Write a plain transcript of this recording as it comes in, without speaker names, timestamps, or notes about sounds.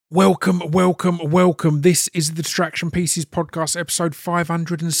Welcome. This is the Distraction Pieces podcast, episode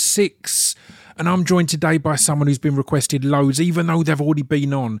 506. And I'm joined today by someone who's been requested loads, even though they've already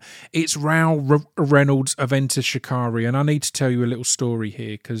been on. It's Reynolds of Enter Shikari. And I need to tell you a little story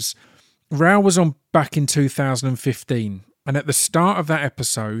here, because Raoul was on back in 2015. And at the start of that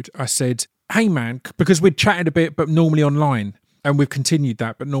episode, I said, hey man, because we'd chatted a bit, but normally online. And we've continued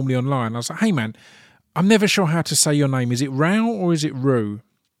that, but normally online. I was like, hey man, I'm never sure how to say your name. Is it Raoul or is it Rue?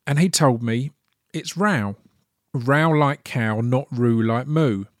 And he told me it's Row. Row like cow, not Roo like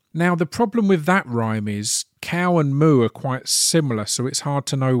moo. Now, the problem with that rhyme is cow and moo are quite similar, so it's hard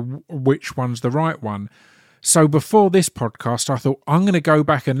to know which one's the right one. So before this podcast, I thought I'm going to go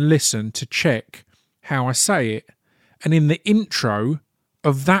back and listen to check how I say it. And in the intro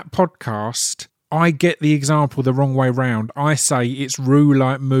of that podcast, I get the example the wrong way round. I say it's Roo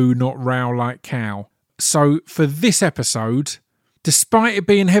like moo, not Row like cow. So for this episode, despite it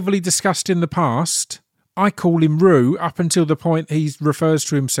being heavily discussed in the past, I call him Roo up until the point he refers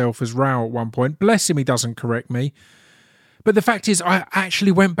to himself as Row at one point. Bless him, he doesn't correct me. But the fact is, I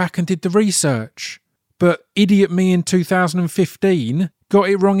actually went back and did the research. But idiot me in 2015 got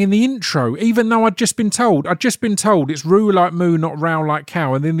it wrong in the intro, even though I'd just been told it's Roo like moo, not Row like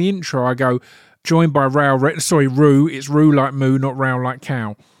cow. And in the intro I go, joined by Roo, it's Roo like moo, not Row like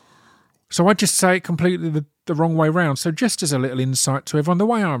cow. So I just say it completely the wrong way round. So just as a little insight to everyone, the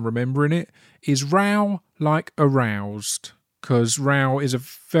way I'm remembering it is Row like aroused, because Row is a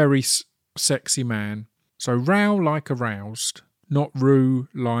very sexy man. So Row like aroused, not Roo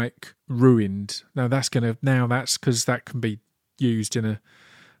like ruined. That's because that can be used in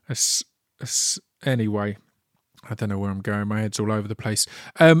anyway. I don't know where I'm going. My head's all over the place.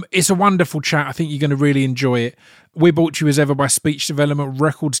 It's a wonderful chat. I think you're going to really enjoy it. We're brought to you as ever by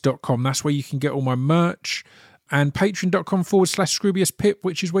speechdevelopmentrecords.com. That's where you can get all my merch. And patreon.com/Scroobius Pip,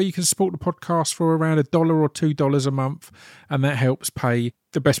 which is where you can support the podcast for around $1 or $2 a month. And that helps pay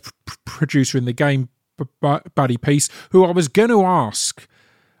the best producer in the game, Buddy Peace, who I was going to ask.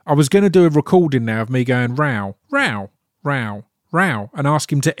 I was going to do a recording now of me going, Row, and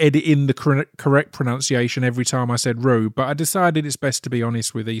ask him to edit in the correct pronunciation every time I said Roo, but I decided it's best to be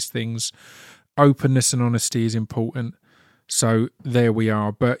honest with these things. Openness and honesty is important. So there we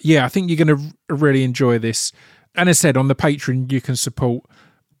are. But yeah, I think you're going to really enjoy this. And as I said, on the Patreon, you can support,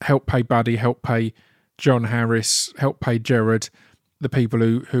 help pay Buddy, help pay John Harris, help pay Jared, the people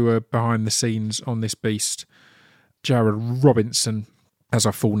who are behind the scenes on this beast. Jared Robinson, as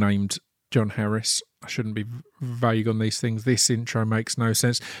I full named John Harris. I shouldn't be vague on these things. This intro makes no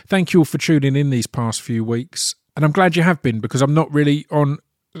sense. Thank you all for tuning in these past few weeks. And I'm glad you have been, because I'm not really on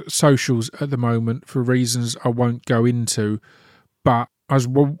socials at the moment for reasons I won't go into. But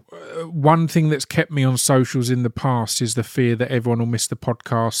one thing that's kept me on socials in the past is the fear that everyone will miss the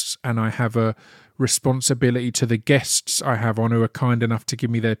podcasts, and I have a responsibility to the guests I have on who are kind enough to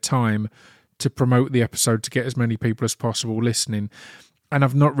give me their time to promote the episode to get as many people as possible listening. And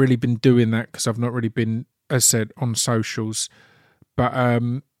I've not really been doing that because I've not really been, as said, on socials. But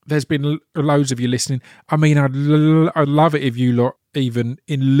there's been loads of you listening. I mean, I'd love it if you lot, even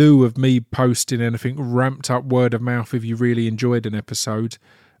in lieu of me posting anything, ramped up word of mouth if you really enjoyed an episode.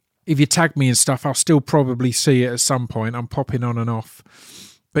 If you tag me and stuff, I'll still probably see it at some point. I'm popping on and off.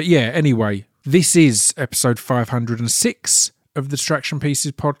 But yeah, anyway, this is episode 506 of the Distraction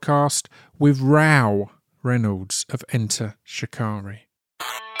Pieces podcast with Row Reynolds of Enter Shikari.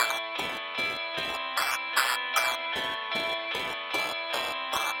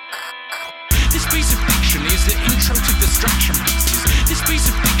 This piece of fiction is the intro to Distraction Pieces. This piece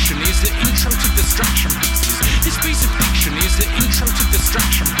of fiction is the intro to Distraction Pieces. This piece of fiction is the intro to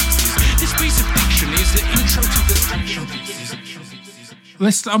Distraction Pieces. This piece of fiction is the intro to Distraction Pieces.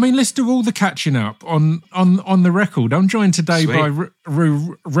 Let's do all the catching up on the record. I'm joined today by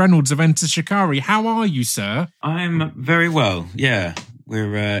Reynolds of Enter Shikari. How are you, sir? I'm very well, yeah.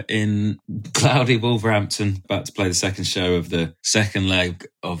 We're in cloudy Wolverhampton, about to play the second show of the second leg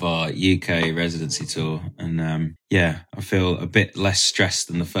of our UK residency tour. And I feel a bit less stressed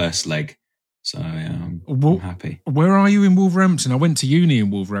than the first leg. So I'm happy. Where are you in Wolverhampton? I went to uni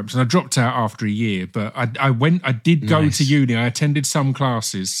in Wolverhampton. I dropped out after a year, but I did go to uni. I attended some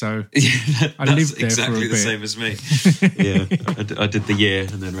classes, so I lived there for a bit. Exactly the same as me. Yeah, I did the year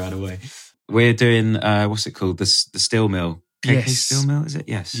and then ran away. We're doing, what's it called? The Steel Mill. KK Yes. Steel Mill, is it?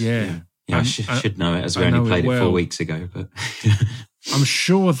 Yes. Yeah. I should know it, as we only played it 4 weeks ago. But I'm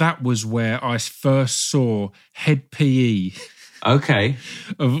sure that was where I first saw Head PE. Okay.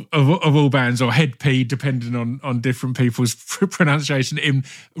 Of all bands, or Head P, depending on different people's pronunciation, in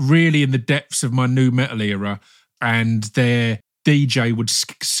the depths of my new metal era. And their DJ would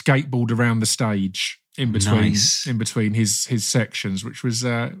skateboard around the stage in between Nice. in between his sections, which was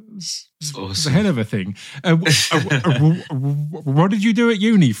was a Awesome. hell of a thing. What did you do at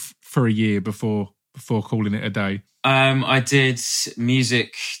uni for a year before calling it a day? I did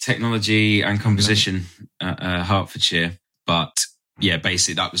music, technology and composition at Hertfordshire. But yeah,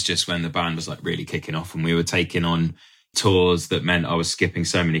 basically that was just when the band was like really kicking off and we were taking on tours that meant I was skipping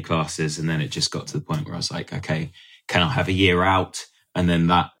so many classes. And then it just got to the point where I was like, okay, can I have a year out? And then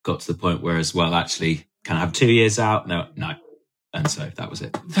that got to the point where as well, actually, can I have 2 years out? No. And so that was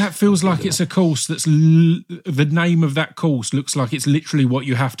it. That feels like it's a course that's the name of that course looks like it's literally what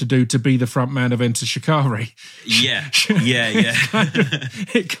you have to do to be the front man of Enter Shikari. Yeah.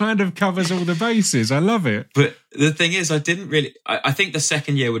 It kind of covers all the bases. I love it. But the thing is, I didn't really, I think the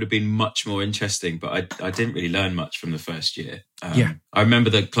second year would have been much more interesting, but I didn't really learn much from the first year. I remember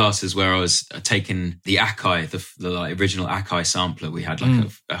the classes where I was taking the Akai, the like original Akai sampler. We had like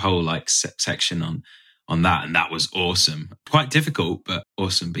a whole like section on that, and that was awesome. Quite difficult, but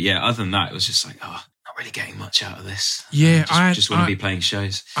awesome. But yeah, other than that, it was just like, not really getting much out of this. Yeah, I just want to be playing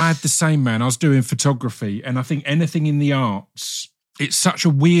shows. I had the same, man. I was doing photography, and I think anything in the arts, it's such a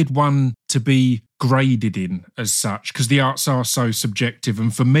weird one to be graded in as such, because the arts are so subjective.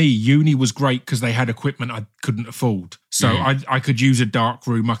 And for me, uni was great because they had equipment I couldn't afford. So I could use a dark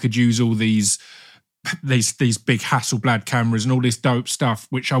room. I could use all these big Hasselblad cameras and all this dope stuff,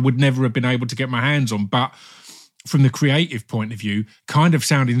 which I would never have been able to get my hands on. But from the creative point of view, kind of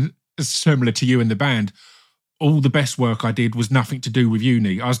sounding similar to you in the band, all the best work I did was nothing to do with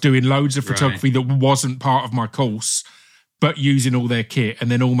uni. I was doing loads of photography that wasn't part of my course, but using all their kit and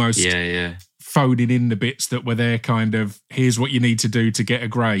then almost phoning in the bits that were there, kind of, here's what you need to do to get a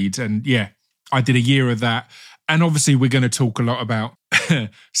grade. And yeah, I did a year of that. And obviously we're going to talk a lot about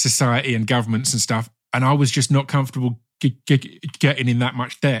society and governments and stuff. And I was just not comfortable getting in that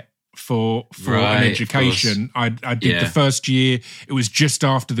much debt for an education. I did the first year. It was just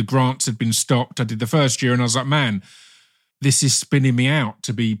after the grants had been stopped. I did the first year and I was like, man, this is spinning me out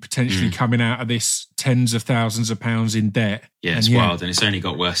to be potentially coming out of this tens of thousands of pounds in debt. Yeah, it's wild. And it's only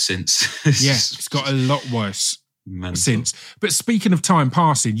got worse since. It's got a lot worse since. But speaking of time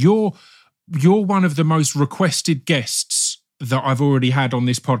passing, you're one of the most requested guests that I've already had on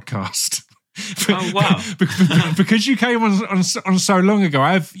this podcast. Oh, wow. Because you came on so long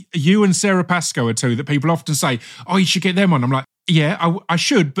ago, you and Sarah Pascoe are two that people often say, oh, you should get them on. I'm like, yeah, I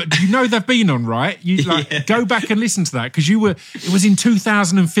should, but you know they've been on, right? You go back and listen to that, because it was in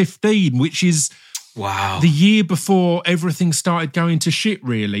 2015, which is the year before everything started going to shit,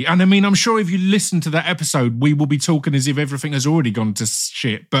 really. And I mean, I'm sure if you listen to that episode, we will be talking as if everything has already gone to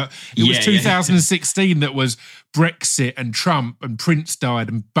shit. But it was 2016 that was Brexit and Trump and Prince died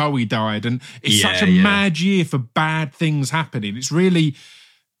and Bowie died. And it's such a mad year for bad things happening. It's really,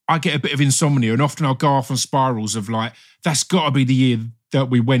 I get a bit of insomnia and often I'll go off on spirals of like, that's got to be the year that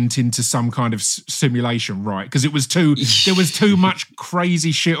we went into some kind of simulation, right? Because there was too much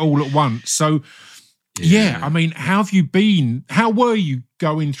crazy shit all at once. So, yeah, I mean, how have you been? How were you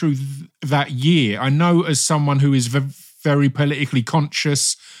going through that year? I know as someone who is very politically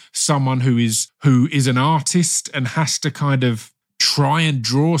conscious, someone who is an artist and has to kind of try and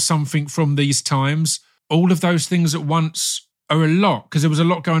draw something from these times, all of those things at once are a lot, because there was a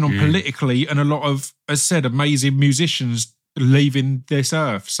lot going on politically and a lot of, as said, amazing musicians leaving this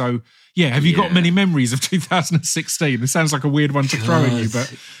earth. So, yeah, have you got many memories of 2016? It sounds like a weird one to throw at you,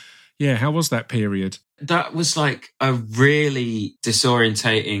 but... yeah, how was that period? That was like a really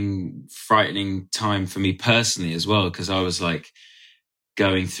disorientating, frightening time for me personally as well, because I was like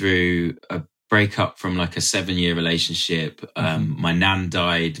going through a breakup from like a 7-year relationship. My nan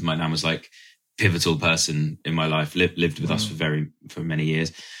died. My nan was like pivotal person in my life, lived with us for many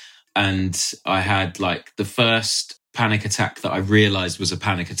years. And I had like the first panic attack that I realized was a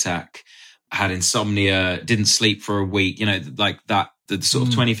panic attack. I had insomnia, didn't sleep for a week, like that. The sort of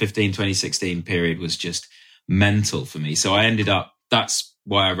 2015, 2016 period was just mental for me. So I ended up, that's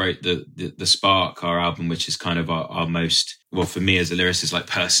why I wrote the Spark, our album, which is kind of our most, well, for me as a lyricist, like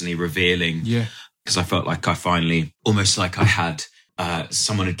personally revealing. Yeah. Because I felt like I finally, almost like I had,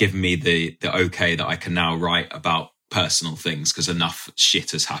 someone had given me the okay that I can now write about personal things because enough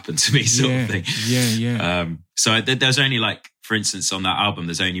shit has happened to me, sort of thing. Yeah. So there's only like, for instance, on that album,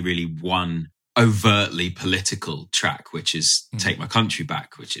 there's only really one overtly political track, which is Take My Country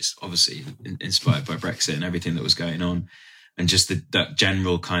Back, which is obviously inspired by Brexit and everything that was going on, and just that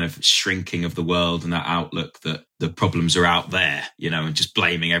general kind of shrinking of the world and that outlook that the problems are out there, and just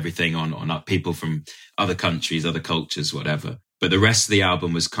blaming everything on people from other countries, other cultures, whatever. But the rest of the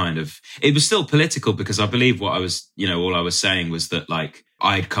album was it was still political, because I believe all I was saying was that, like,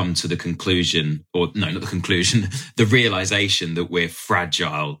 I'd come to the conclusion, or no, not the conclusion, the realization that we're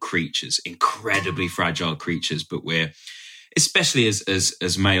fragile creatures, incredibly fragile creatures, but we're, especially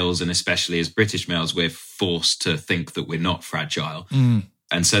as males and especially as British males, we're forced to think that we're not fragile.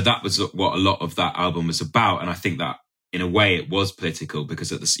 And so that was what a lot of that album was about. And I think that in a way it was political,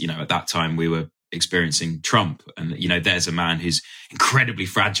 because at that time we were experiencing Trump, and there's a man who's incredibly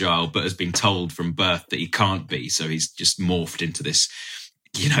fragile but has been told from birth that he can't be, so he's just morphed into this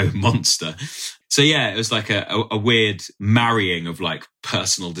monster. So yeah, it was like a weird marrying of like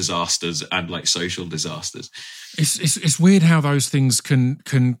personal disasters and like social disasters. It's weird how those things can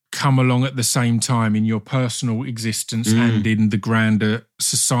come along at the same time in your personal existence and in the grander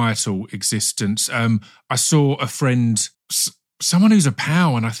societal existence. I saw a friend, someone who's a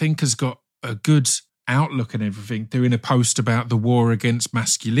pal, and I think has got a good outlook and everything, doing a post about the war against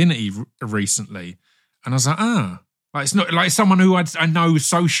masculinity recently, and I was like, like, it's not like someone who I know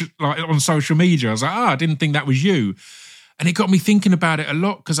on social media. I was like, I didn't think that was you, and it got me thinking about it a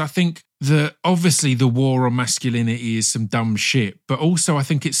lot, because I think that obviously the war on masculinity is some dumb shit, but also I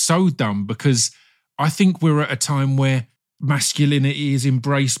think it's so dumb because I think we're at a time where masculinity is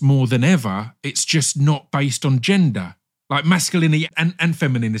embraced more than ever. It's just not based on gender. Like masculinity and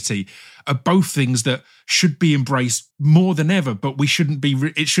femininity are both things that should be embraced more than ever, but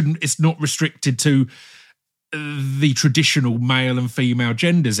it's not restricted to the traditional male and female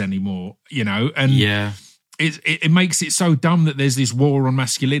genders anymore, and yeah. It makes it so dumb that there's this war on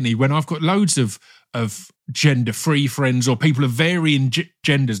masculinity when I've got loads of gender-free friends or people of varying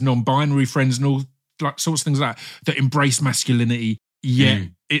genders, non-binary friends and all like sorts of things like that embrace masculinity, yet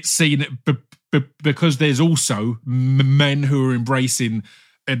it's seen because there's also men who are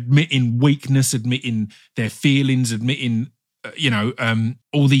admitting weakness, admitting their feelings, admitting,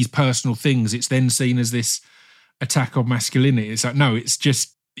 all these personal things. It's then seen as this attack on masculinity. It's like, no, it's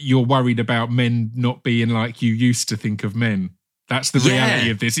just you're worried about men not being like you used to think of men. That's the reality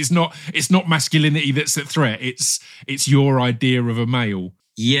of this. It's not masculinity that's at threat. It's your idea of a male.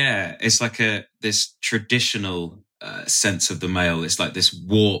 Yeah, it's like this traditional sense of the male. It's like this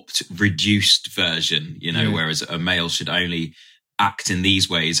warped, reduced version, whereas a male should only act in these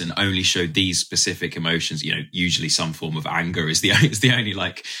ways and only show these specific emotions. Usually some form of anger is the only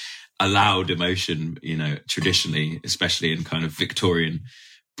like allowed emotion, traditionally, especially in kind of Victorian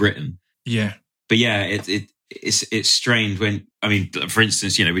Britain. Yeah. But yeah, it's strange when, for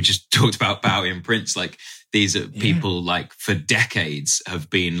instance, we just talked about Bowie and Prince. Like, these are people like for decades have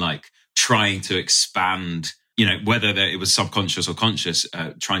been like trying to expand, whether it was subconscious or conscious,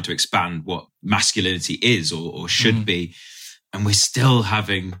 trying to expand what masculinity is or should be. And we're still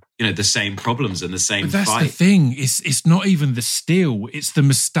having, the same problems and the same but that's fight. The thing. It's not even the still. It's the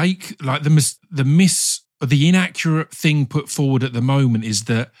mistake, like the inaccurate thing put forward at the moment is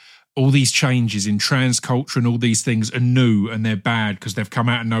that all these changes in trans culture and all these things are new and they're bad because they've come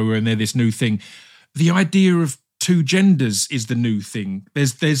out of nowhere and they're this new thing. The idea of two genders is the new thing.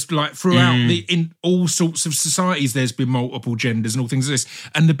 There's like throughout in all sorts of societies, there's been multiple genders and all things like this.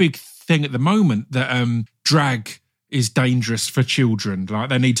 And the big thing at the moment that drag is dangerous for children. Like,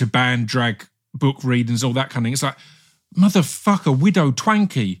 they need to ban drag book readings, all that kind of thing. It's like, motherfucker, widow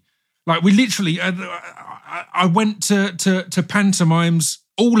twanky. Like, we literally, I went to pantomimes.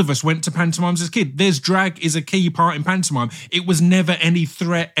 All of us went to pantomimes as a kid. There's drag is a key part in pantomime. It was never any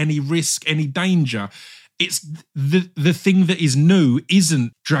threat, any risk, any danger. It's the thing that is new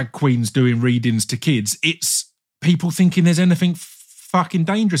isn't drag queens doing readings to kids. It's people thinking there's anything fucking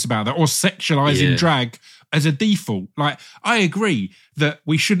dangerous about that, or sexualizing drag as a default. Like, I agree that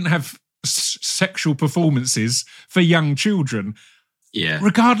we shouldn't have sexual performances for young children. Yeah.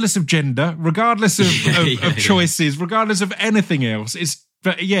 Regardless of gender, regardless of choices, regardless of anything else. It's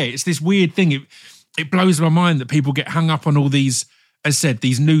this weird thing. It blows my mind that people get hung up on all these, as said,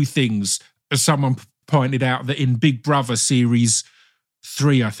 these new things. As someone pointed out, that in Big Brother series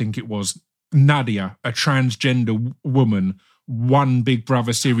 3, I think it was, Nadia, a transgender woman, won Big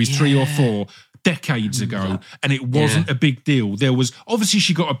Brother series 3 or 4 decades ago, and it wasn't a big deal. There was, obviously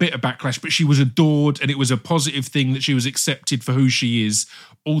she got a bit of backlash, but she was adored and it was a positive thing that she was accepted for who she is,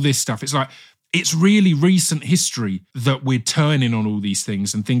 all this stuff. It's like, it's really recent history that we're turning on all these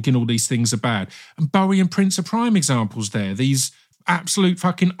things and thinking all these things are bad. And Bowie and Prince are prime examples there. These absolute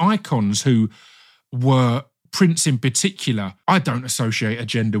fucking icons who were, Prince in particular. I don't associate a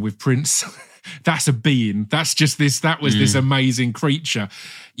gender with Prince. That's a being. That's just this, that was this amazing creature.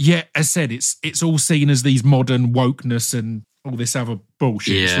 Yet, as said, it's all seen as these modern wokeness and all this other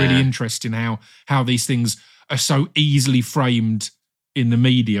bullshit. It's really interesting how these things are so easily framed in the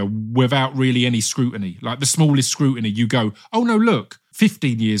media without really any scrutiny. Like the smallest scrutiny, you go, oh no, look,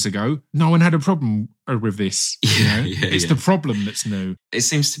 15 years ago, no one had a problem with this. It's the problem that's new. It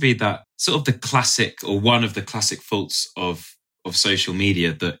seems to be that sort of the classic, or one of the classic faults of social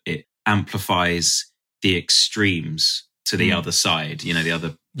media, that it amplifies the extremes to the other side, the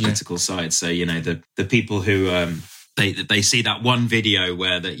other political side. So, the people who they see that one video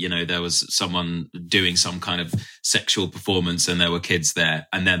where there was someone doing some kind of sexual performance and there were kids there,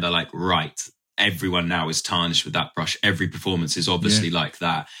 and then they're like, right, everyone now is tarnished with that brush. Every performance is obviously like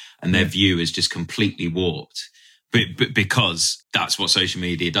that, and their view is just completely warped. But because that's what social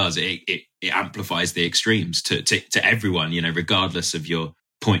media does, it amplifies the extremes to everyone, regardless of your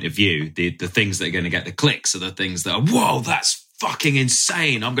point of view. The things that are going to get the clicks are the things that are, whoa, that's fucking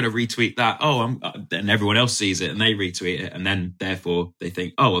insane, I'm going to retweet that. And everyone else sees it and they retweet it, and then therefore they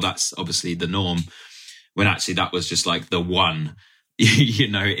think, oh, well, that's obviously the norm, when actually that was just like the one,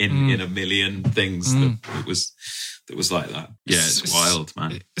 in a million things that was like that. Yeah, it's wild,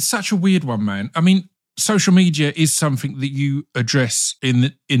 man. It's such a weird one, man. I mean, social media is something that you address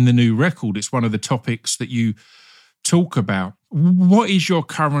in the new record. It's one of the topics that you talk about. What is your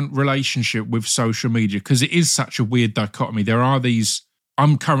current relationship with social media? Because it is such a weird dichotomy. There are these.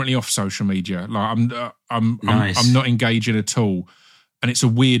 I'm currently off social media. Like I'm not engaging at all, and it's a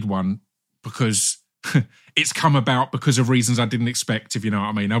weird one because it's come about because of reasons I didn't expect. If you know what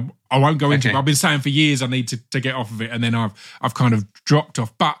I mean. I won't go into it. I've been saying for years I need to get off of it, and then I've kind of dropped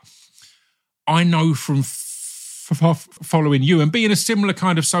off. But I know from following you and being a similar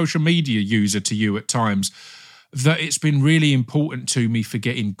kind of social media user to you at times, that it's been really important to me for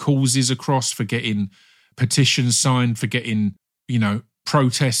getting causes across, for getting petitions signed, for getting,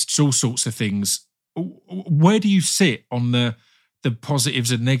 protests, all sorts of things. Where do you sit on the positives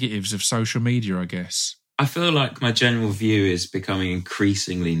and negatives of social media, I guess? I feel like my general view is becoming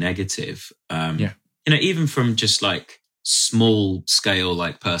increasingly negative. Even from just like small scale,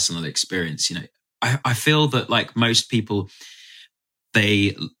 like personal experience, I feel that like most people,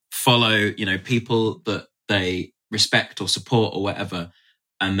 they follow, people that they respect or support or whatever,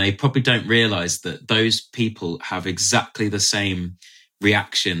 and they probably don't realize that those people have exactly the same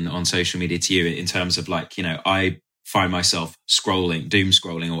reaction on social media to you, in terms of like, I find myself doom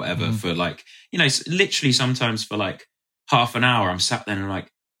scrolling or whatever for like, literally sometimes for like half an hour, I'm sat there and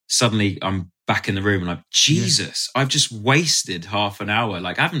like, suddenly I'm back in the room and I'm, Jesus, I've just wasted half an hour.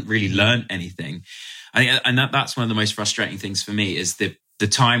 Like I haven't really learned anything. And that's one of the most frustrating things for me, is the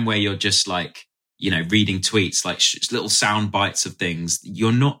time where you're just like, reading tweets, like little sound bites of things.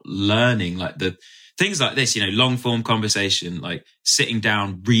 You're not learning like the things like this, long form conversation, like sitting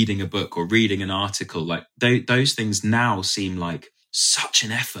down, reading a book or reading an article. Like those things now seem like such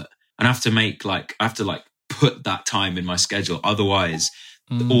an effort, and I have to put that time in my schedule. Otherwise,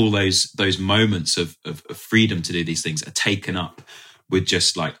 all those moments of freedom to do these things are taken up with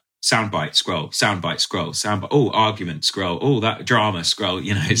just like soundbite, scroll, soundbite, scroll, soundbite, argument, scroll, that drama, scroll.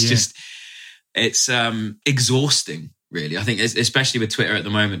 It's exhausting, really. I think, especially with Twitter at the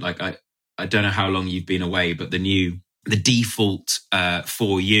moment, like I don't know how long you've been away, but the default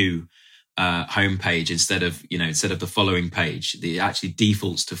for you homepage, instead of the following page, it actually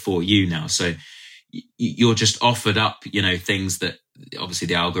defaults to for you now. So you're just offered up, things that obviously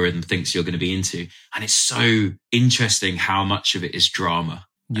the algorithm thinks you're going to be into, and it's so interesting how much of it is drama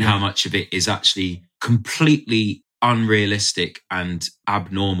and how much of it is actually completely unrealistic and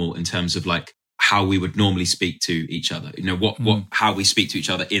abnormal in terms of like how we would normally speak to each other, how we speak to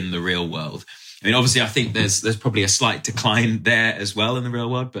each other in the real world. I mean, obviously I think there's probably a slight decline there as well in the real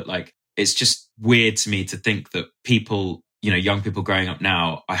world, but like, it's just weird to me to think that people, young people growing up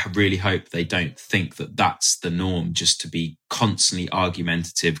now, I really hope they don't think that that's the norm, just to be constantly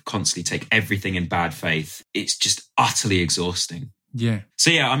argumentative, constantly take everything in bad faith. It's just utterly exhausting. Yeah.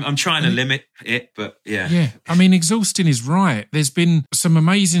 So yeah, I'm trying to limit it, but yeah. Yeah. I mean, exhausting is right. There's been some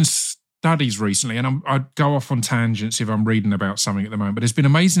amazing studies recently, and I go off on tangents if I'm reading about something at the moment, but there's been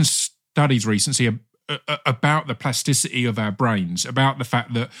amazing studies recently about the plasticity of our brains, about the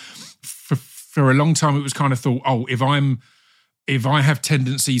fact that for a long time it was kind of thought, if I have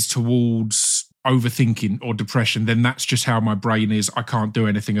tendencies towards overthinking or depression, then that's just how my brain is. I can't do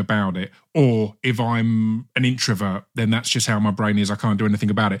anything about it. Or if I'm an introvert, then that's just how my brain is. I can't do anything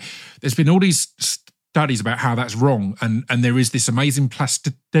about it. There's been all these studies about how that's wrong, and there is this amazing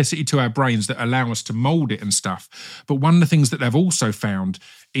plasticity to our brains that allow us to mold it and stuff. But one of the things that they've also found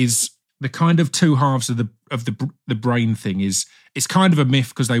is the kind of two halves of the brain thing is, it's kind of a myth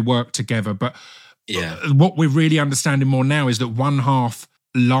because they work together. But what we're really understanding more now is that one half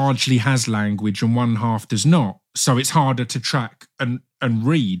largely has language and one half does not. So it's harder to track and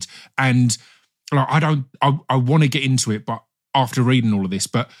read. And like, I want to get into it, but after reading all of this,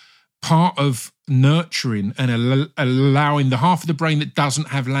 but part of nurturing and allowing the half of the brain that doesn't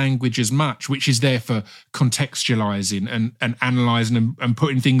have language as much, which is there for contextualizing and analysing and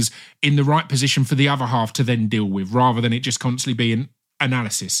putting things in the right position for the other half to then deal with, rather than it just constantly being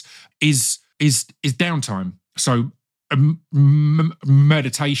analysis, is downtime. So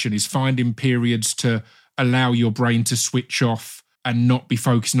meditation is finding periods to allow your brain to switch off and not be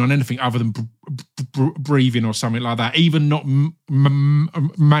focusing on anything other than breathing or something like that, even not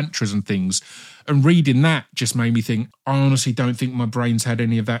mantras and things. And reading that just made me think, I honestly don't think my brain's had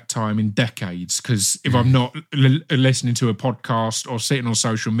any of that time in decades, because if I'm not listening to a podcast or sitting on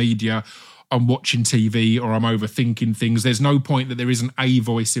social media, I'm watching TV or I'm overthinking things, there's no point that there isn't a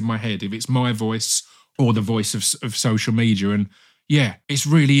voice in my head, if it's my voice or the voice of social media. And yeah, it's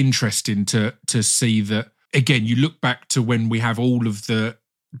really interesting to see that. Again, you look back to when we have all of the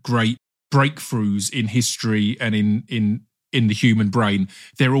great breakthroughs in history and in the human brain,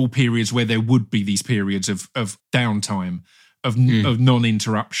 they're all periods where there would be these periods of downtime, of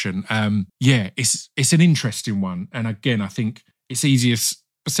non-interruption. It's an interesting one. And again, I think it's easier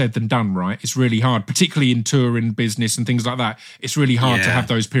said than done, right? It's really hard, particularly in touring business and things like that. It's really hard to have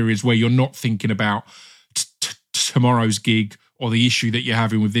those periods where you're not thinking about tomorrow's gig or the issue that you're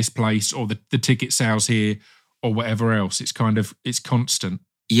having with this place or the ticket sales here or whatever else. It's constant.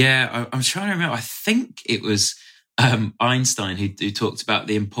 Yeah, I'm trying to remember. I think it was Einstein who talked about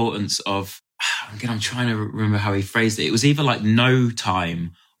the importance of, again, I'm trying to remember how he phrased it. It was either like no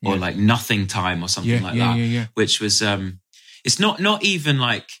time or like nothing time or something like that. Yeah. Which was, it's not even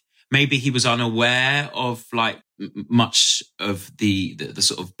like, maybe he was unaware of like much of the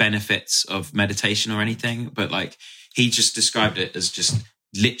sort of benefits of meditation or anything, but like, he just described it as just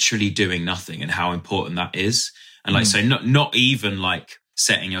literally doing nothing and how important that is. And like, so not even like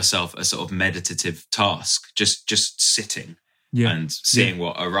setting yourself a sort of meditative task, just sitting and seeing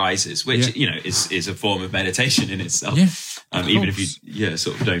what arises, which, you know, is a form of meditation in itself. Yeah, even if you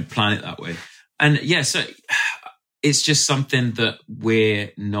sort of don't plan it that way. And so it's just something that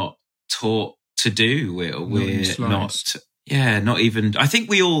we're not taught to do. We're not... not even, I think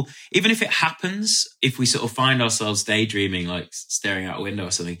we all, even if it happens, if we sort of find ourselves daydreaming, like staring out a window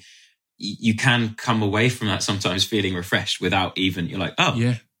or something, you can come away from that sometimes feeling refreshed without even, you're like,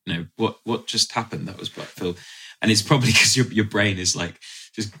 you know, what just happened? That was filled. And it's probably because your brain is like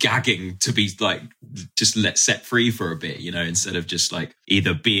just gagging to be like, just set free for a bit, you know, instead of just like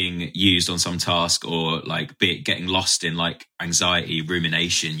either being used on some task or like getting lost in like anxiety,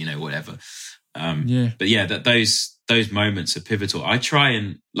 rumination, you know, whatever. But yeah, those moments are pivotal. I try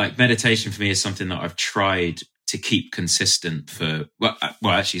and like meditation for me is something that I've tried to keep consistent for, well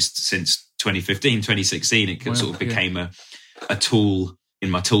actually since 2015, 2016, it sort of became a tool in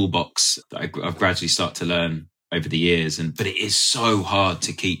my toolbox that I've gradually started to learn over the years. But it is so hard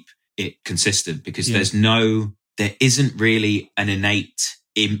to keep it consistent because there isn't really an innate,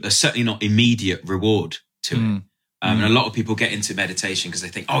 certainly not immediate reward to it. And a lot of people get into meditation because they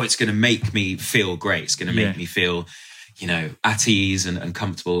think, it's going to make me feel great. It's going to make me feel, you know, at ease and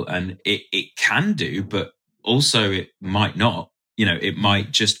comfortable. And it can do, but also it might not. You know, it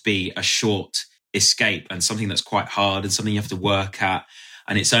might just be a short escape and something that's quite hard and something you have to work at.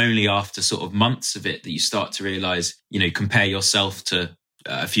 And it's only after sort of months of it that you start to realize, you know, compare yourself to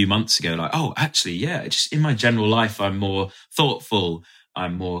a few months ago, like, actually, just in my general life, I'm more thoughtful.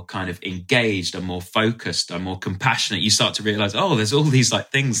 I'm more kind of engaged, I'm more focused, I'm more compassionate. You start to realize, there's all these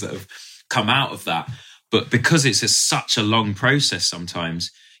like things that have come out of that. But because it's such a long process, sometimes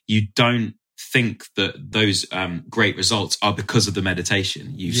you don't think that those great results are because of the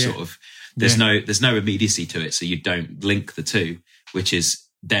meditation. You sort of, there's no immediacy to it. So you don't link the two, which is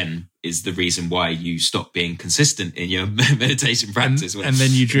the reason why you stop being consistent in your meditation practice. And then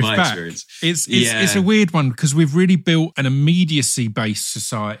you drift back. It's a weird one because we've really built an immediacy-based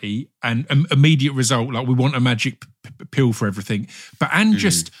society and an immediate result. Like we want a magic pill for everything, and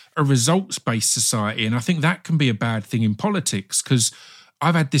just a results-based society. And I think that can be a bad thing in politics because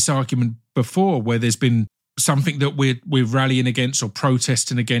I've had this argument before where there's been something that we're rallying against or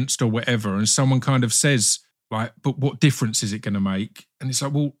protesting against or whatever, and someone kind of says, like, but what difference is it going to make? And it's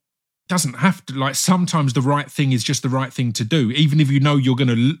like, well, it doesn't have to. Like, sometimes the right thing is just the right thing to do. Even if you know you're going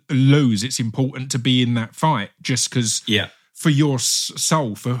to lose, it's important to be in that fight just because for your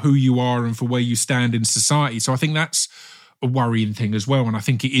soul, for who you are and for where you stand in society. So I think that's a worrying thing as well. And I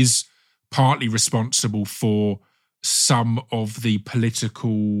think it is partly responsible for some of the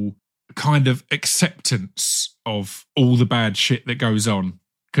political kind of acceptance of all the bad shit that goes on.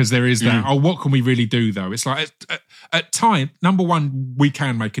 Because there is that, what can we really do, though? It's like, at time, number one, we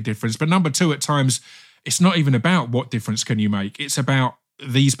can make a difference. But number two, at times, it's not even about what difference can you make. It's about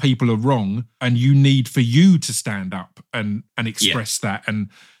these people are wrong and you need for you to stand up and express that and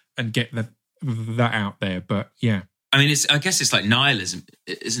get that out there. But yeah. I mean, I guess it's like nihilism,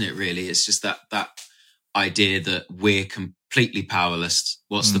 isn't it, really? It's just that idea that we're completely powerless.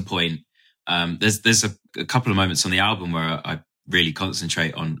 What's the point? There's a couple of moments on the album where I really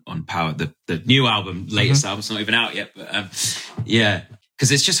concentrate on power. The new album, latest album's not even out yet, but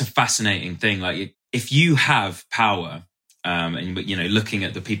because it's just a fascinating thing. Like, if you have power, and looking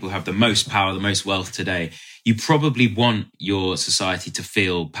at the people who have the most power, the most wealth today, you probably want your society to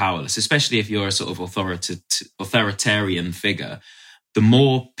feel powerless, especially if you're a sort of authoritarian figure. The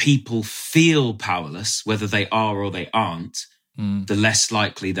more people feel powerless, whether they are or they aren't, the less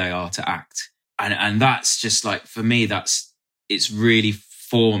likely they are to act. And that's just like, for me, it's really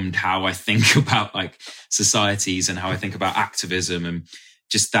formed how I think about like societies and how I think about activism, and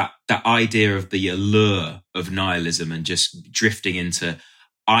just that idea of the allure of nihilism and just drifting into,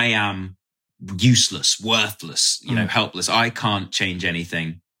 I am useless, worthless, helpless. I can't change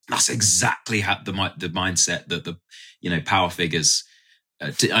anything. That's exactly how the mindset that the power figures.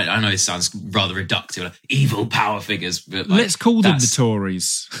 I know it sounds rather reductive, like evil power figures, but like, let's call them the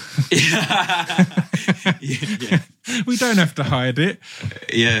Tories. yeah. We don't have to hide it.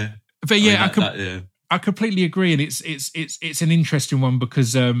 Yeah, but I completely agree, and it's an interesting one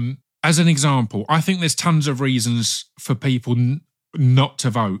because, as an example, I think there's tons of reasons for people not to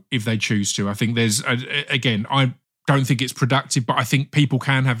vote if they choose to. I think there's again, I don't think it's productive, but I think people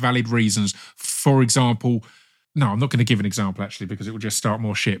can have valid reasons. For example. No, I'm not going to give an example, actually, because it will just start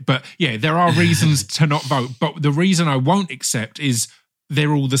more shit. But yeah, there are reasons to not vote. But the reason I won't accept is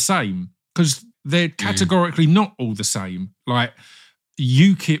they're all the same, because they're categorically not all the same. Like,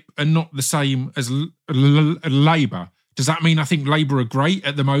 UKIP are not the same as Labour. Does that mean I think Labour are great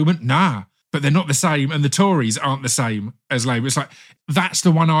at the moment? Nah, but they're not the same. And the Tories aren't the same as Labour. It's like, that's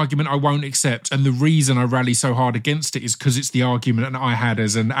the one argument I won't accept. And the reason I rally so hard against it is because it's the argument that I had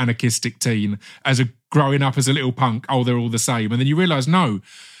as an anarchistic teen, growing up as a little punk. Oh, they're all the same. And then you realise, no.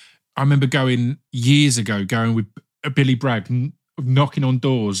 I remember going with Billy Bragg, knocking on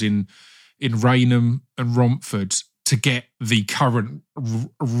doors in Raynham and Romford to get the current,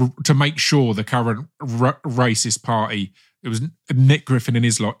 to make sure the current racist party, it was Nick Griffin and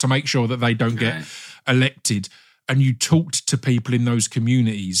his lot, to make sure that they don't get elected. And you talked to people in those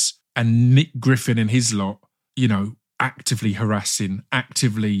communities, and Nick Griffin and his lot, actively harassing,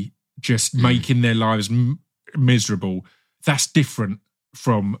 actively just making their lives miserable. That's different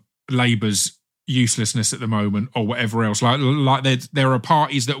from Labour's uselessness at the moment or whatever else. Like there are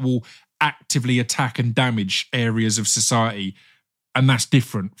parties that will actively attack and damage areas of society, and that's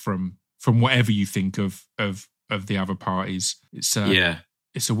different from whatever you think of the other parties. It's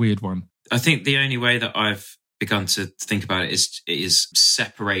a weird one. I think the only way that I've begun to think about it is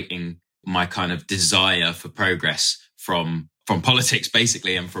separating my kind of desire for progress from politics,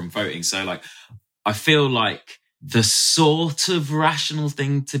 basically, and from voting. So, like, I feel like the sort of rational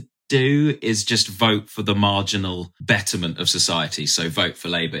thing to do is just vote for the marginal betterment of society. So vote for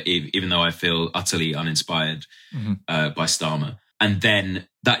Labour, even though I feel utterly uninspired by Starmer. And then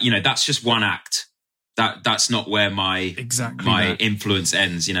that's just one act. That's not where my influence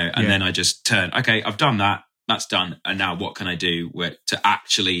ends, and then I just turn, okay, I've done that, that's done. And now what can I do to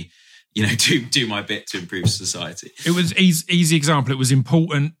actually, do my bit to improve society? It was easy example. It was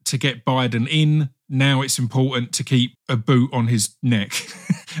important to get Biden in. Now it's important to keep a boot on his neck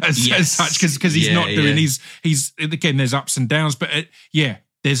as such, because he's not doing, he's again, there's ups and downs, but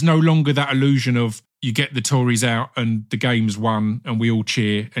there's no longer that illusion of you get the Tories out and the game's won and we all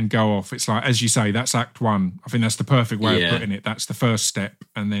cheer and go off. It's like, as you say, that's Act One. I think that's the perfect way of putting it. That's the first step.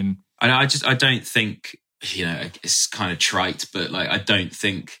 And then I don't think, it's kind of trite, but like, I don't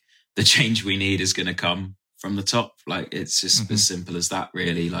think the change we need is going to come from the top. Like, it's just as simple as that,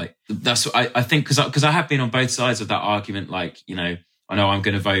 really. Like, that's what I think, because I have been on both sides of that argument. Like, I know I'm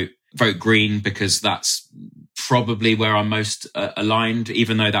going to vote Green because that's probably where I'm most aligned,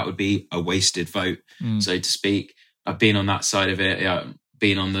 even though that would be a wasted vote, so to speak. I've been on that side of it.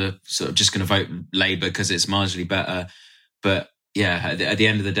 Been on the sort of just going to vote Labour because it's marginally better. But at the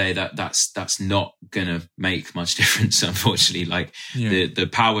end of the day, that's not going to make much difference, unfortunately. Like, the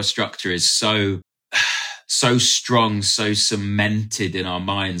power structure is so strong, so cemented in our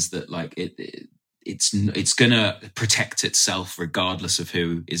minds that like it's going to protect itself regardless of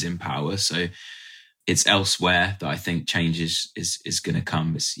who is in power. So it's elsewhere that I think change is going to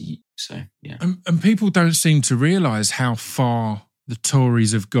come. And people don't seem to realise how far the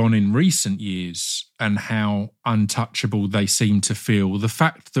Tories have gone in recent years and how untouchable they seem to feel. The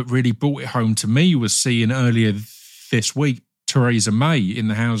fact that really brought it home to me was seeing earlier this week Theresa May in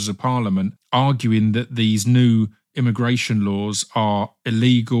the Houses of Parliament arguing that these new immigration laws are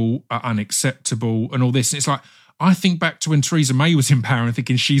illegal, are unacceptable and all this. And it's like, I think back to when Theresa May was in power and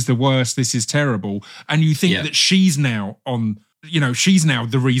thinking she's the worst, this is terrible. And you think that she's now on, she's now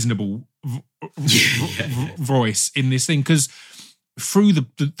the reasonable voice in this thing. Because through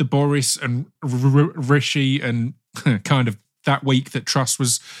the Boris and Rishi and kind of that week that Truss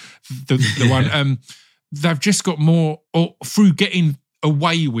was the one, they've just got more, or through getting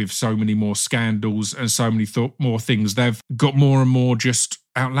away with so many more scandals and so many more things, they've got more and more just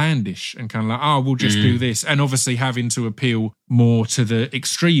outlandish and kind of like, we'll just do this. And obviously having to appeal more to the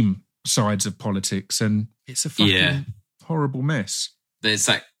extreme sides of politics. And it's a fucking horrible mess. There's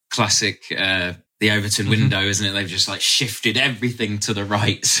that classic, the Overton window, isn't it? They've just like shifted everything to the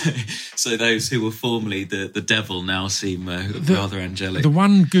right. So those who were formerly the devil now seem rather angelic. The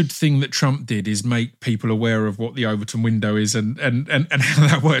one good thing that Trump did is make people aware of what the Overton window is and how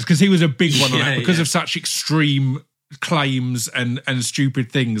that works, because he was a big one on that because of such extreme claims and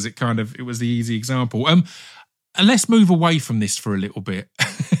stupid things. It was the easy example. And let's move away from this for a little bit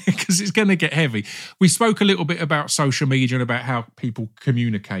because it's going to get heavy. We spoke a little bit about social media and about how people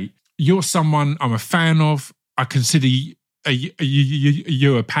communicate. You're someone I'm a fan of. I consider you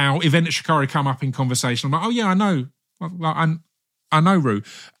a pal. If Ennett Shikari come up in conversation, I'm like, oh yeah, I know. I know Rue.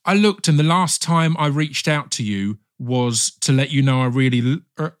 I looked, and the last time I reached out to you was to let you know I really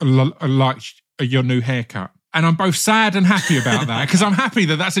liked your new haircut. And I'm both sad and happy about that, because I'm happy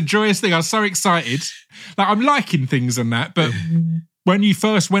that that's a joyous thing. I was so excited. Like, I'm liking things and that. But when you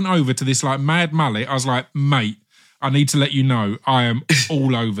first went over to this like mad mullet, I was like, mate, I need to let you know I am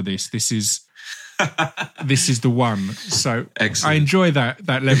all over this. This is the one. So excellent. I enjoy that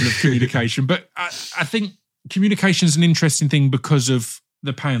level of communication. But I think communication is an interesting thing because of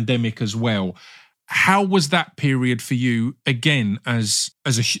the pandemic as well. How was that period for you, again, as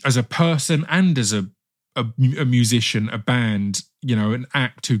a person and as a musician, a band, an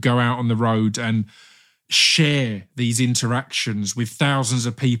act who go out on the road and share these interactions with thousands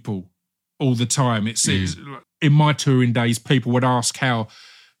of people all the time? It's in my touring days, people would ask how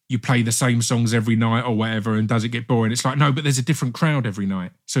you play the same songs every night or whatever, and does it get boring? It's like, no, but there's a different crowd every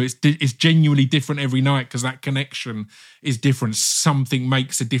night. So it's genuinely different every night because that connection is different. Something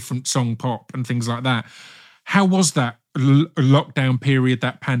makes a different song pop and things like that. How was that lockdown period,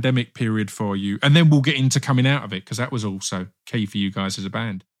 that pandemic period for you? And then we'll get into coming out of it, because that was also key for you guys as a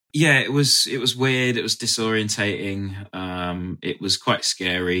band. Yeah, it was weird. It was disorientating. It was quite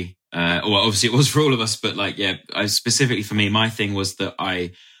scary. Well, obviously it was for all of us, but specifically for me, my thing was that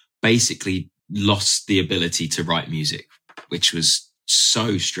I basically lost the ability to write music, which was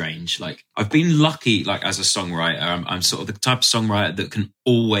so strange. Like, I've been lucky, like, as a songwriter. I'm sort of the type of songwriter that can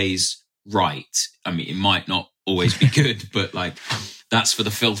always write. I mean, it might not always be good, but like, that's for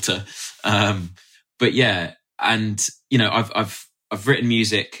the filter. But yeah, and I've written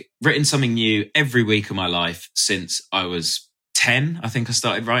music, written something new every week of my life since I was 10. I think I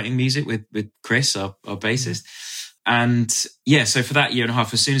started writing music with Chris, our bassist. And yeah, so for that year and a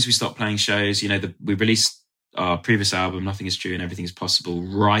half, as soon as we stopped playing shows, we released our previous album, Nothing Is True and Everything Is Possible,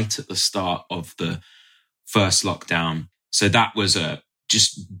 right at the start of the first lockdown. So that was a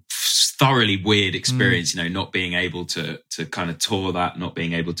just thoroughly weird experience, not being able to kind of tour that, not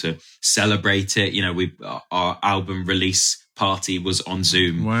being able to celebrate it. Our album release party was on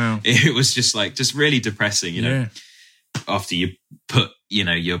Zoom. Wow. It was just really depressing, after you put,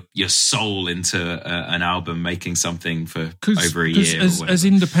 your soul into an album, making something for over a year. As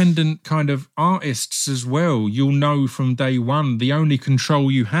independent kind of artists as well, you'll know from day one, the only control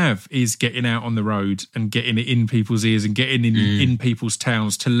you have is getting out on the road and getting it in people's ears and getting in people's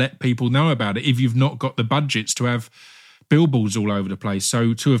towns to let people know about it, if you've not got the budgets to have billboards all over the place.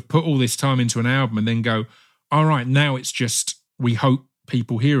 So to have put all this time into an album and then go, all right, now it's just, we hope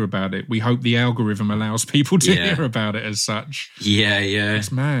people hear about it. We hope the algorithm allows people to hear about it as such. Yeah.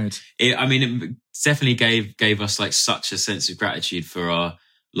 It's mad. It definitely gave us like such a sense of gratitude for our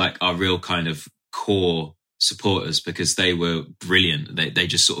real kind of core supporters, because they were brilliant. They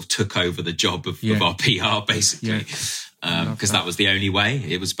just sort of took over the job of our PR, basically. Because that was the only way.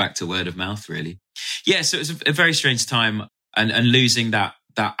 It was back to word of mouth, really. Yeah, so it was a very strange time, and losing that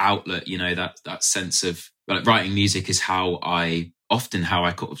outlet, that sense of writing music is how I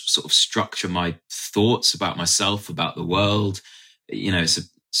sort of structure my thoughts about myself, about the world. It's an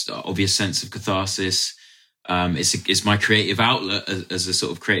obvious sense of catharsis. It's my creative outlet as a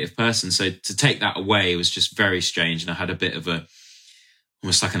sort of creative person. So to take that away was just very strange. And I had a bit of a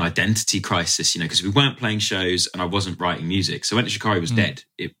almost like an identity crisis, because we weren't playing shows and I wasn't writing music. So Enter Shikari was dead.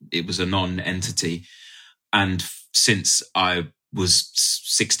 It was a non-entity. And since I was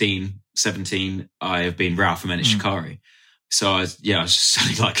 16, 17, I have been Ralph from Enter Shikari. So I was just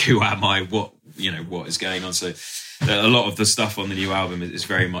saying, like, who am I? What is going on? So a lot of the stuff on the new album is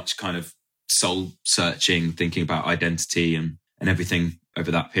very much kind of soul searching, thinking about identity and everything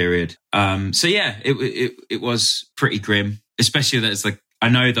over that period. So yeah, it was pretty grim, especially that it's like, I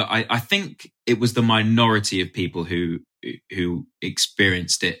know that I think it was the minority of people who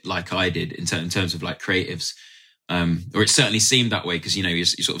experienced it like I did in terms of like creatives, or it certainly seemed that way, because you're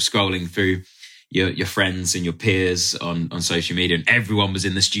sort of scrolling through your friends and your peers on social media, and everyone was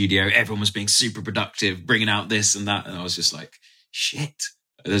in the studio, everyone was being super productive, bringing out this and that, and I was just like, shit.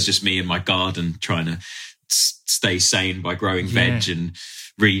 There's just me in my garden trying to stay sane by growing veg and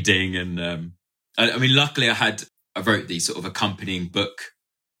reading, and I mean, luckily I wrote the sort of accompanying book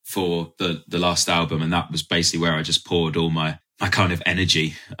for the last album, and that was basically where I just poured all my kind of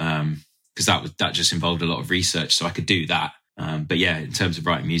energy, because that just involved a lot of research, so I could do that. But yeah, in terms of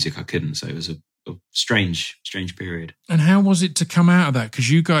writing music, I couldn't. So it was a strange period. And how was it to come out of that? Because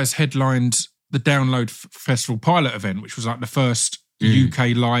you guys headlined the Download Festival pilot event, which was like the first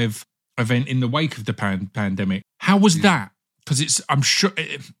UK live event in the wake of the pandemic. How was that? Because I'm sure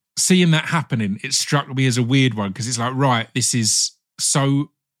seeing that happening, it struck me as a weird one, because it's like, right, this is so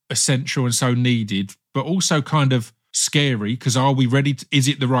essential and so needed, but also kind of scary, because are we ready? Is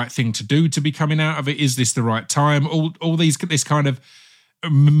it the right thing to do to be coming out of it? Is this the right time? All this kind of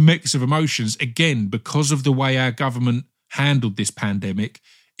mix of emotions, again, because of the way our government handled this pandemic.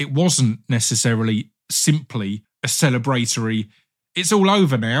 It wasn't necessarily simply a celebratory, it's all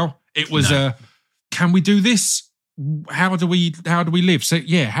over now. It was can we do this? How do we live? So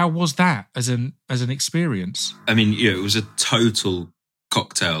yeah, how was that as an experience? I mean, it was a total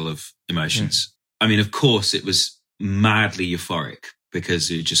cocktail of emotions. Yeah. I mean, of course, it was madly euphoric,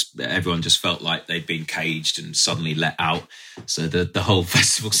 because everyone just felt like they'd been caged and suddenly let out. So the whole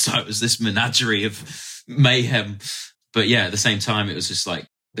festival site was this menagerie of mayhem. But yeah, at the same time, it was just like,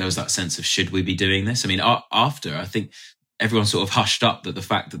 there was that sense of, should we be doing this? I mean, after, I think everyone sort of hushed up the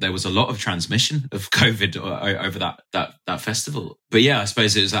fact that there was a lot of transmission of COVID over that festival. But yeah, I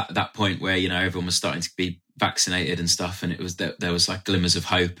suppose it was at that point where, everyone was starting to be vaccinated and stuff. And it was there was like glimmers of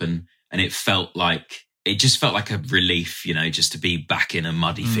hope, and it just felt like a relief, just to be back in a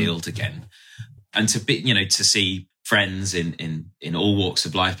muddy field again. And to be, to see friends in all walks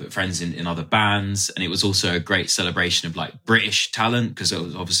of life, but friends in other bands. And it was also a great celebration of like British talent, because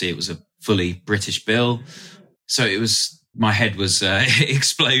it was a fully British bill. So my head was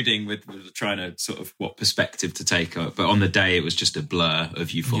exploding with trying to sort of what perspective to take. But on the day, it was just a blur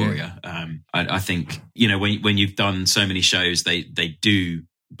of euphoria. Yeah. I think, when you've done so many shows, they do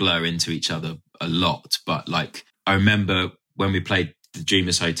blur into each other a lot. But like, I remember when we played the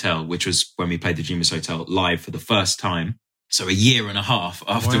Dreamers Hotel, which was when we played the Dreamers Hotel live for the first time. So a year and a half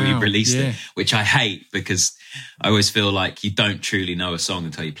after we released it, which I hate, because I always feel like you don't truly know a song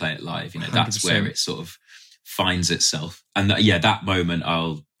until you play it live. 100%. That's where it sort of finds itself. And that moment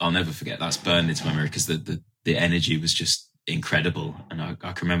I'll never forget. That's burned into my memory, because the energy was just incredible. And I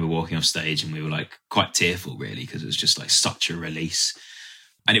can remember walking off stage and we were like quite tearful, really, because it was just like such a release.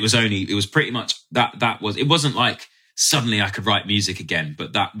 And it was pretty much it wasn't like suddenly I could write music again,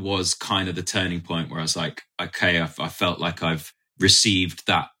 but that was kind of the turning point where I was like, okay, I felt like I've received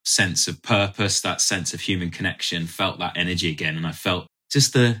that sense of purpose, that sense of human connection, felt that energy again. And I felt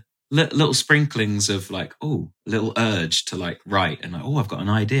just the little sprinklings of like, a little urge to like write, and like, I've got an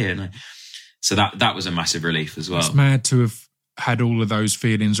idea. And so that was a massive relief as well. It's mad to have had all of those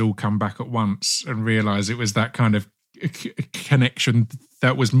feelings all come back at once and realise it was that kind of connection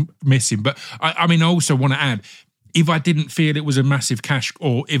that was missing. But I mean, I also want to add, if I didn't feel it was a massive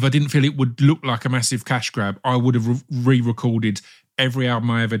or if I didn't feel it would look like a massive cash grab, I would have re-recorded every album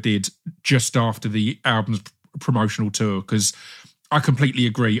I ever did just after the album's promotional tour, because I completely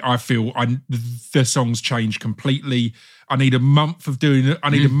agree. I feel the songs change completely. I need a month of doing it. I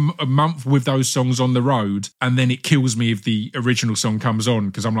need a month with those songs on the road, and then it kills me if the original song comes on,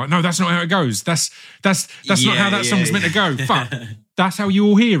 because I'm like, no, that's not how it goes. That's not how that song's meant to go. Fuck. That's how you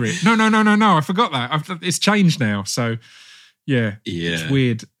all hear it. No. I forgot that. It's changed now. So yeah, it's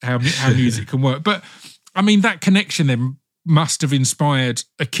weird how music can work. But I mean, that connection then must have inspired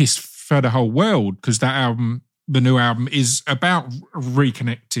A Kiss for the Whole World, because that album, the new album, is about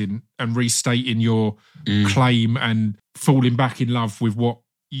reconnecting and restating your claim and falling back in love with what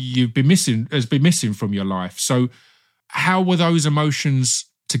has been missing from your life. So how were those emotions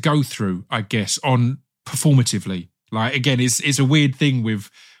to go through, I guess, on performatively? Like, again, it's a weird thing with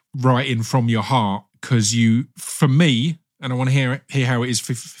writing from your heart, because for me, and I want to hear how it is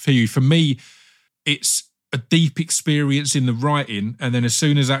for you. For me, it's a deep experience in the writing, and then as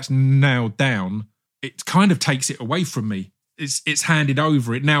soon as that's nailed down, it kind of takes it away from me. It's handed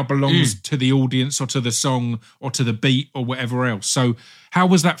over. It now belongs to the audience or to the song or to the beat or whatever else. So how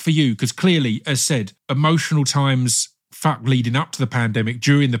was that for you? Because clearly, as said, emotional times leading up to the pandemic,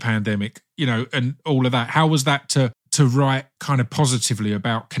 during the pandemic, and all of that. How was that to write kind of positively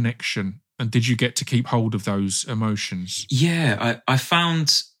about connection? And did you get to keep hold of those emotions? Yeah, I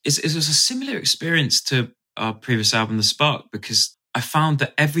found it was a similar experience to our previous album, The Spark, because I found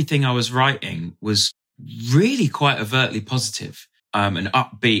that everything I was writing was really quite overtly positive, and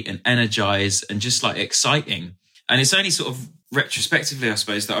upbeat and energized and just like exciting. And it's only sort of retrospectively, I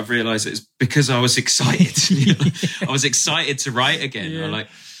suppose, that I've realized it's because I was excited. I was excited to write again. Yeah.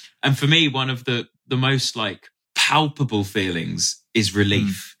 And for me, one of the most like palpable feelings is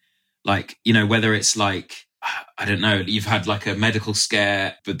relief. Whether it's like, I don't know, you've had like a medical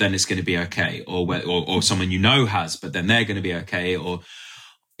scare, but then it's going to be okay, or someone has, but then they're going to be okay, or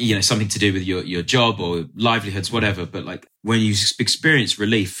something to do with your job or livelihoods, whatever. But like when you experience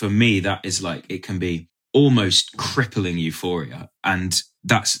relief, for me, that is like, it can be almost crippling euphoria, and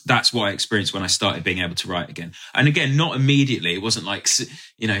that's what I experienced when I started being able to write again. And again, not immediately. It wasn't like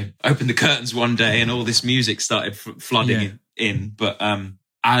open the curtains one day and all this music started flooding in. But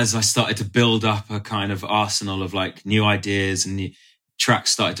as I started to build up a kind of arsenal of like new ideas and new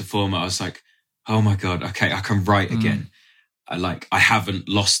tracks started to form, I was like, oh my God, okay, I can write again. I haven't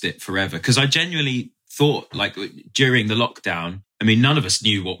lost it forever. Because I genuinely thought, like, during the lockdown, I mean, none of us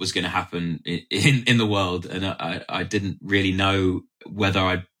knew what was going to happen in the world. And I didn't really know whether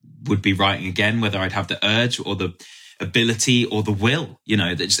I would be writing again, whether I'd have the urge or the ability or the will,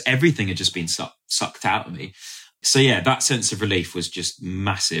 that just everything had just been sucked out of me. So yeah, that sense of relief was just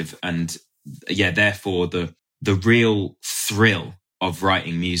massive. And yeah, therefore the real thrill of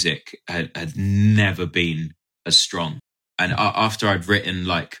writing music had never been as strong. And after I'd written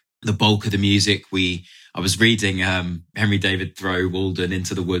like the bulk of the music, I was reading Henry David Thoreau, Walden,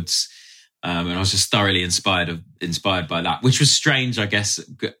 Into the Woods, and I was just thoroughly inspired by that, which was strange, I guess,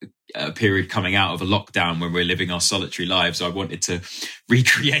 a period coming out of a lockdown when we're living our solitary lives. I wanted to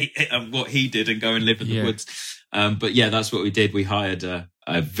recreate what he did and go and live in the woods. But yeah, that's what we did. We hired a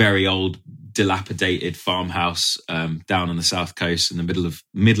very old, dilapidated farmhouse down on the south coast in the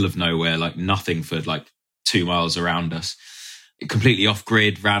middle of nowhere, like nothing for like 2 miles around us. Completely off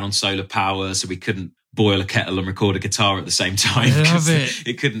grid, ran on solar power, so we couldn't boil a kettle and record a guitar at the same time because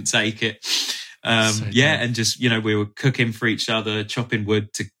it couldn't take it. And just, we were cooking for each other, chopping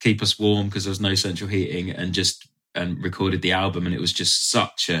wood to keep us warm because there was no central heating, and recorded the album. And it was just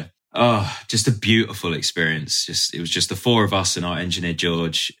such just a beautiful experience. It was just the four of us and our engineer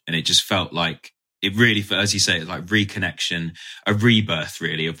George, and it just felt like, it really, as you say, it's like reconnection, a rebirth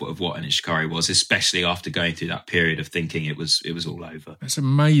really of what an Ishikari was, especially after going through that period of thinking it was all over. That's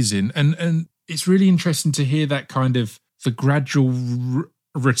amazing. And it's really interesting to hear that kind of the gradual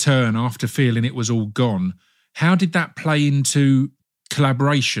return after feeling it was all gone. How did that play into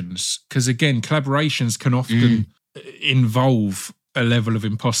collaborations? Because again, collaborations can often involve a level of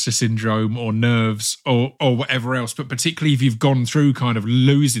imposter syndrome or nerves or whatever else, but particularly if you've gone through kind of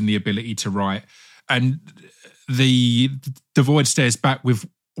losing the ability to write. And the Void Stares Back with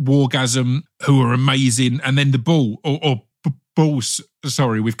Wargasm, who are amazing, and then the Bull with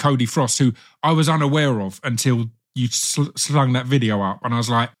Cody Frost, who I was unaware of until you slung that video up, and I was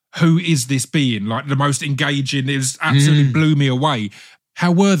like, who is this being? Like, the most engaging, it was absolutely blew me away.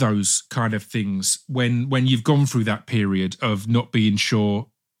 How were those kind of things when you've gone through that period of not being sure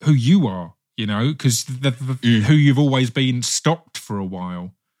who you are, because who you've always been stopped for a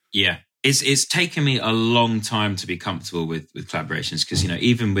while? Yeah. It's taken me a long time to be comfortable with collaborations, because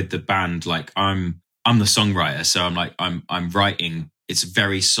even with the band, like I'm the songwriter, so I'm writing. It's a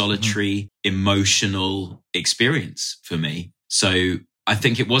very solitary, emotional experience for me. So I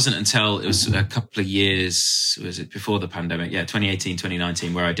think it wasn't until it was a couple of years, was it before the pandemic? Yeah, 2018,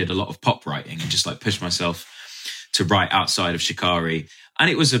 2019, where I did a lot of pop writing and just like pushed myself to write outside of Shikari. And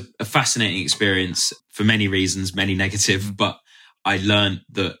it was a fascinating experience for many reasons, many negative, but I learned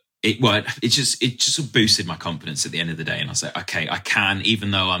that it just boosted my confidence at the end of the day. And I was like, okay, I can, even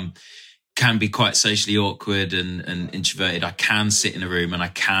though can be quite socially awkward and introverted, I can sit in a room and I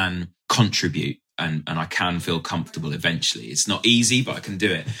can contribute and I can feel comfortable eventually. It's not easy, but I can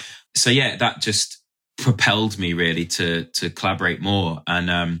do it. So yeah, that just propelled me really to collaborate more.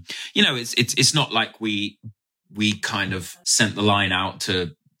 And it's not like we kind of sent the line out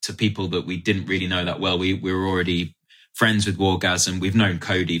to people that we didn't really know that well. We were already friends with Wargasm. We've known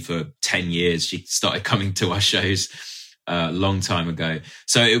Cody for 10 years. She started coming to our shows a long time ago.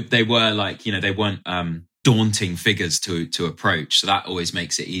 So they were like, you know, they weren't daunting figures to approach. So that always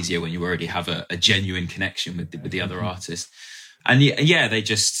makes it easier when you already have a genuine connection with the other artist. And yeah,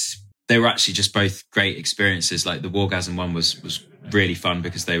 they were actually just both great experiences. Like the Wargasm one was really fun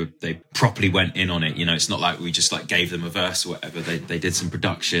because they properly went in on it. You know, it's not like we just like gave them a verse or whatever. They did some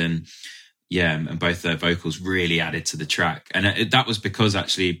production. Yeah. And both their vocals really added to the track. And that was because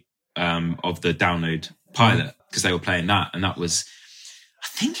actually of the Download pilot, because they were playing that. And that was, I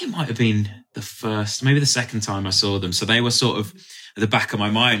think it might have been the first, maybe the second time I saw them. So they were sort of at the back of my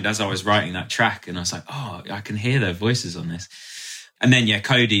mind as I was writing that track. And I was like, oh, I can hear their voices on this. And then, yeah,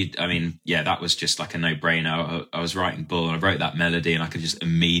 Cody, I mean, yeah, that was just like a no-brainer. I was writing Bull, and I wrote that melody, and I could just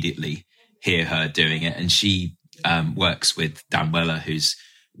immediately hear her doing it. And she works with Dan Weller, who's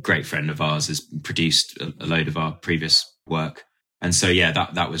a great friend of ours, has produced a load of our previous work. And so, yeah,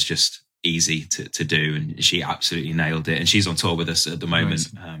 that was just easy to do. And she absolutely nailed it. And she's on tour with us at the moment.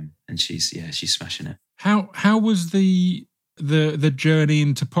 And she's smashing it. How was the journey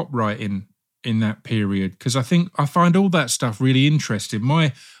into pop writing in that period? Because I think I find all that stuff really interesting.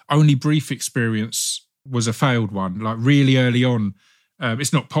 My only brief experience was a failed one, like really early on.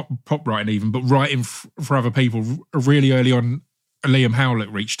 It's not pop writing even, but writing for other people. Really early on, Liam Howlett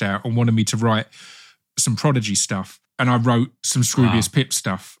reached out and wanted me to write some Prodigy stuff. And I wrote some Scroobius Pip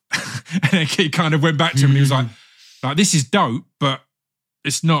stuff. And he kind of went back to him and he was like, this is dope, but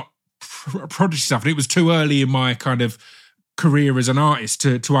it's not Prodigy stuff. And it was too early in my kind of career as an artist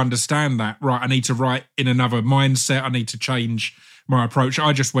to understand that, right, I need to write in another mindset. I need to change my approach.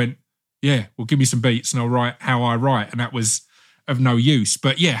 I just went, yeah, well, give me some beats and I'll write how I write. And that was of no use.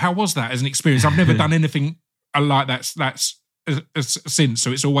 But yeah, how was that as an experience? I've never done anything like that's since.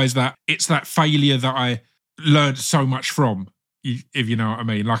 So it's always that failure that I learned so much from, if you know what I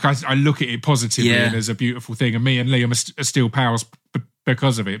mean. Like I look at it positively and as a beautiful thing. And me and Liam are still pals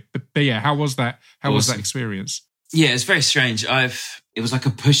because of it. But yeah, how was that? How was that experience? Yeah, it's very strange. It was like a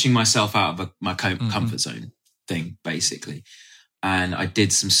pushing myself out of my comfort zone thing, basically. And I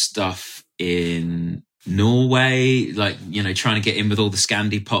did some stuff in Norway, like, you know, trying to get in with all the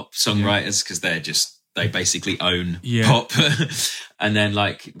Scandi pop songwriters because they basically own pop. And then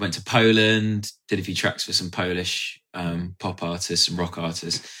like went to Poland, did a few tracks for some Polish pop artists and rock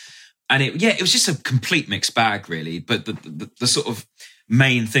artists. And it was just a complete mixed bag, really. But the sort of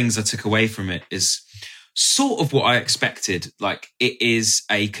main things I took away from it is sort of what I expected. Like, it is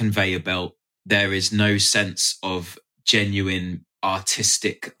a conveyor belt. There is no sense of genuine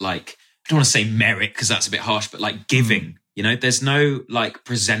artistic, like, I don't want to say merit because that's a bit harsh, but like giving, you know, there's no like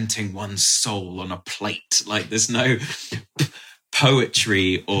presenting one's soul on a plate. Like, there's no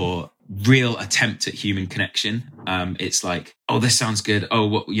poetry or real attempt at human connection. It's like, oh, this sounds good. Oh,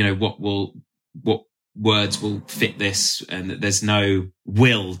 what words will fit this? And there's no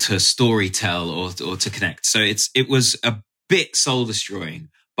will to storytell or to connect. So it was a bit soul destroying,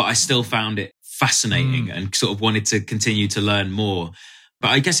 but I still found it fascinating and sort of wanted to continue to learn more.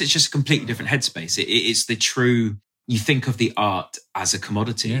 But I guess it's just a completely different headspace. It's the true, you think of the art as a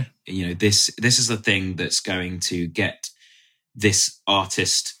commodity. Yeah. You know, this is the thing that's going to get this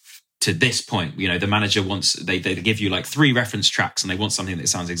artist to this point. You know, the manager wants, they give you like 3 reference tracks and they want something that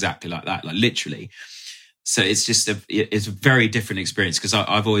sounds exactly like that, like literally. So it's just it's a very different experience because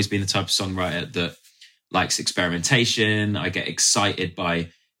I've always been the type of songwriter that likes experimentation. I get excited by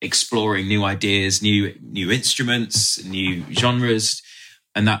exploring new ideas, new instruments, new genres.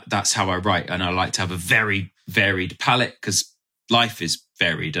 And that's how I write. And I like to have a very varied palette because life is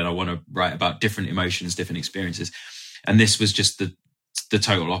varied and I want to write about different emotions, different experiences. And this was just the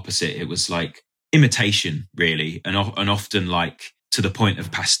total opposite. It was like imitation, really. And often like to the point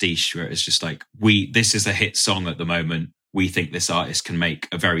of pastiche, where it's just like, this is a hit song at the moment. We think this artist can make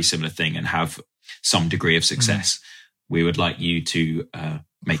a very similar thing and have some degree of success. We would like you to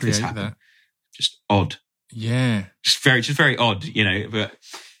make this happen. That. Just odd. Yeah. Just very odd, you know, but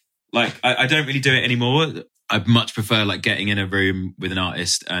like, I don't really do it anymore. I much prefer like getting in a room with an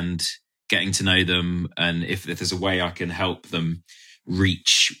artist and getting to know them. And if there's a way I can help them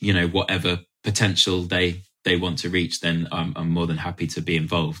reach, you know, whatever potential they want to reach, then I'm more than happy to be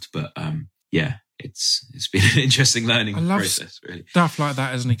involved. But yeah, it's been an interesting learning process, really. Stuff like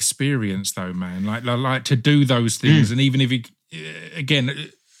that as an experience though, man, like to do those things. And even if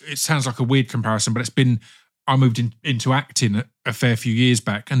it sounds like a weird comparison, but I moved into acting a fair few years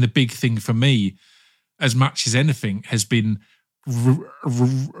back. And the big thing for me, as much as anything, has been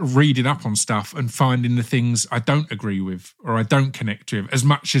reading up on stuff and finding the things I don't agree with or I don't connect with as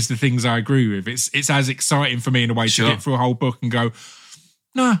much as the things I agree with. It's as exciting for me in a way to get through a whole book and go,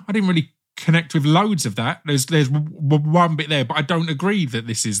 no, I didn't really connect with loads of that. There's one bit there, but I don't agree that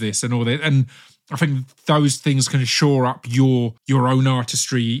this is this and all that. And I think those things can shore up your own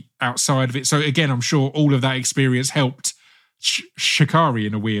artistry outside of it. So again, I'm sure all of that experience helped Shikari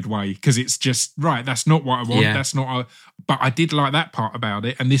in a weird way, because it's just, right, that's not what I want. Yeah. That's not, but I did like that part about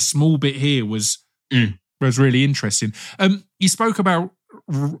it. And this small bit here was really interesting. You spoke about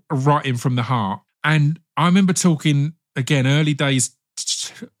writing from the heart. And I remember talking, again, early days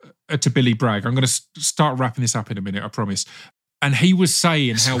to Billy Bragg. I'm going to start wrapping this up in a minute, I promise. And he was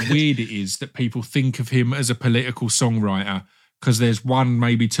saying how weird it is that people think of him as a political songwriter, because there's one,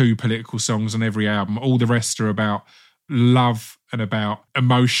 maybe two political songs on every album. All the rest are about love and about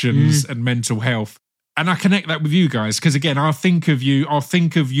emotions and mental health. And I connect that with you guys, because again, I'll think of you,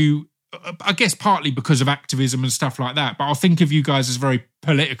 I guess partly because of activism and stuff like that, but I'll think of you guys as very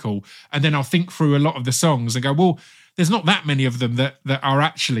political. And then I'll think through a lot of the songs and go, well, there's not that many of them that are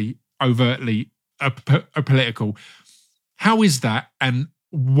actually overtly political. How is that, and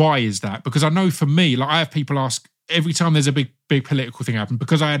why is that? Because I know for me, like I have people ask every time there's a big political thing happen,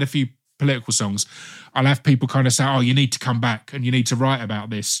 because I had a few political songs, I'll have people kind of say, oh, you need to come back and you need to write about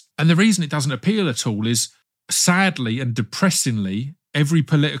this. And the reason it doesn't appeal at all is, sadly and depressingly, every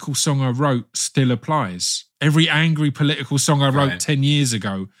political song I wrote still applies. Every angry political song I wrote 10 years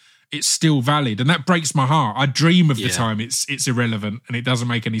ago, it's still valid. And that breaks my heart. I dream of the time it's irrelevant and it doesn't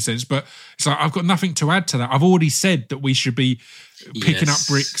make any sense. But it's like, I've got nothing to add to that. I've already said that we should be picking up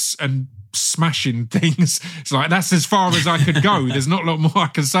bricks and smashing things. It's like, that's as far as I could go. There's not a lot more I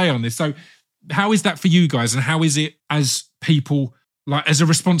can say on this. So how is that for you guys? And how is it as people, like as a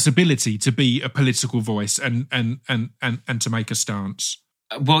responsibility to be a political voice and to make a stance?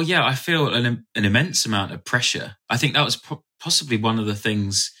 Well, yeah, I feel an immense amount of pressure. I think that was possibly one of the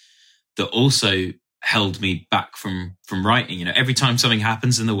things that also held me back from writing. You know, every time something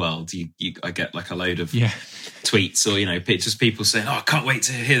happens in the world, I get like a load of tweets or, you know, just people saying, oh, I can't wait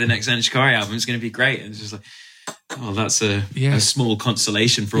to hear the next Shikari album. It's going to be great. And it's just like, oh, that's a small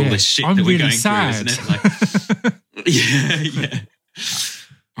consolation for all this shit that we're going through, isn't it? Like,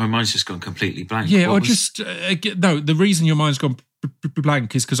 my mind's just gone completely blank. Yeah, no, the reason your mind's gone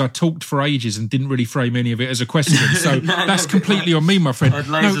blank is because I talked for ages and didn't really frame any of it as a question. So that's completely on me, my friend. I'd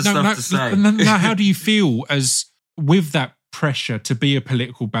loads of stuff to say. No, how do you feel as with that pressure to be a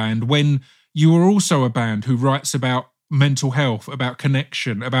political band when you are also a band who writes about mental health, about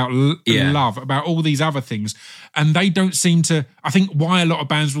connection, about love, about all these other things, and they don't seem to? I think why a lot of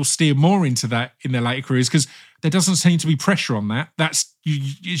bands will steer more into that in their later careers, because there doesn't seem to be pressure on that.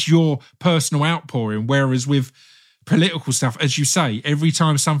 It's your personal outpouring, whereas with political stuff, as you say, every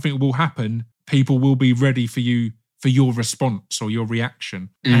time something will happen, people will be ready for you, for your response or your reaction.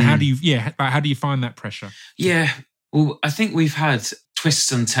 And how do you find that pressure? Yeah, well, I think we've had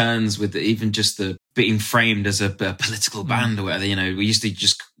twists and turns with even just the being framed as a political band or whatever. You know, we used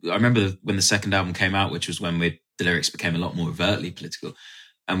to I remember when the second album came out, which was when the lyrics became a lot more overtly political.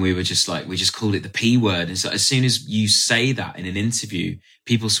 And we were just like, we just called it the P word. And so as soon as you say that in an interview,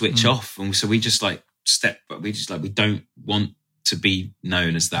 people switch off. And so we just like we don't want to be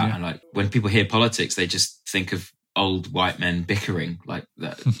known as that. And like when people hear politics, they just think of old white men bickering like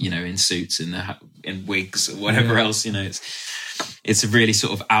that, you know, in suits and in wigs or whatever else, you know, it's a really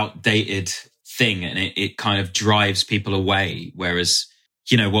sort of outdated thing, and it kind of drives people away. Whereas,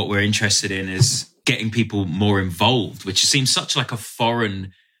 you know, what we're interested in is getting people more involved, which seems such like a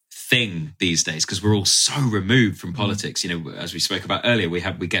foreign thing these days because we're all so removed from politics. You know, as we spoke about earlier, we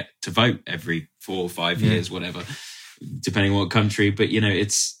get to vote every 4 or 5 years, whatever, depending on what country. But, you know,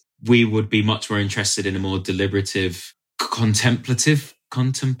 we would be much more interested in a more deliberative, contemplative,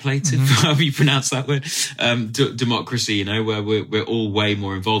 however you pronounce that word, democracy, you know, where we're all way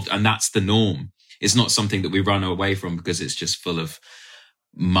more involved. And that's the norm. It's not something that we run away from because it's just full of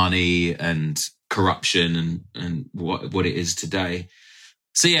money and corruption and what it is today.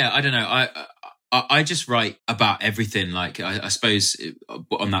 So yeah, I don't know. I just write about everything. Like I suppose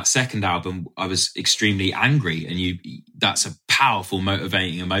on that second album, I was extremely angry, and that's a powerful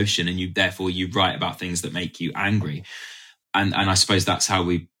motivating emotion, and therefore you write about things that make you angry. And I suppose that's how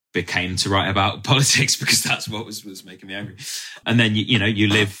we became to write about politics, because that's what was making me angry. And then you know you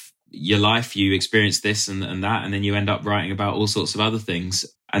live your life, you experience this and that, and then you end up writing about all sorts of other things.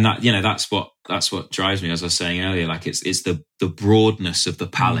 And that, you know, that's what drives me, as I was saying earlier. Like it's the broadness of the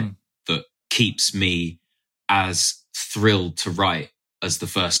palette that keeps me as thrilled to write as the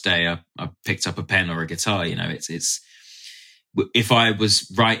first day I picked up a pen or a guitar. You know, it's if I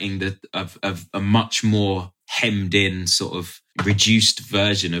was writing of a much more hemmed in sort of reduced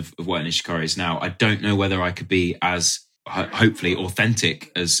version of what Nishikori is now, I don't know whether I could be as hopefully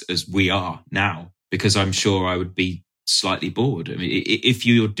authentic as we are now, because I'm sure I would be slightly bored. I mean, if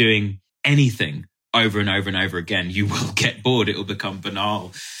you're doing anything over and over and over again, you will get bored. It will become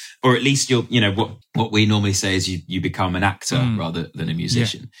banal, or at least what we normally say is you become an actor rather than a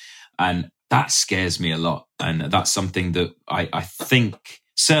musician. Yeah. And that scares me a lot. And that's something that I think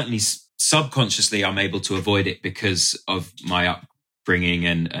certainly subconsciously I'm able to avoid it because of my upbringing,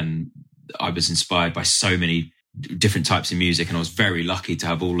 and I was inspired by so many different types of music, and I was very lucky to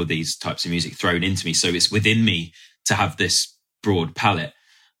have all of these types of music thrown into me. So it's within me to have this broad palette.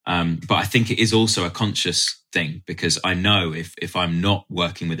 But I think it is also a conscious thing, because I know if I'm not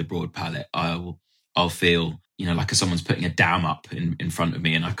working with a broad palette, I'll feel, like someone's putting a dam up in front of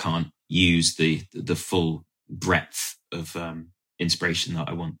me, and I can't use the full breadth of inspiration that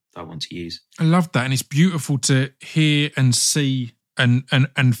I want to use. I love that, and it's beautiful to hear and see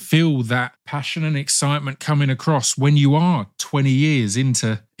and feel that passion and excitement coming across when you are 20 years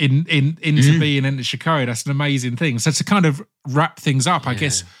into being Enter Shikari. That's an amazing thing. So to kind of wrap things up, I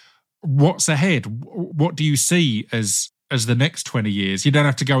guess, what's ahead? What do you see as the next 20 years? You don't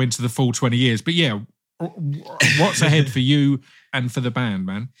have to go into the full 20 years, but what's ahead for you and for the band,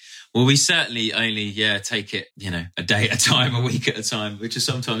 man? Well, we certainly only take it, a day at a time, a week at a time, which is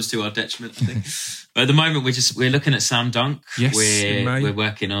sometimes to our detriment, I think. But at the moment, we're looking at Sam Dunk. Yes, we're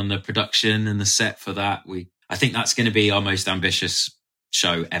working on the production and the set for that. I think that's going to be our most ambitious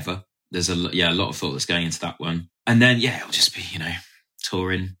show ever. There's a lot of thought that's going into that one, and then it'll just be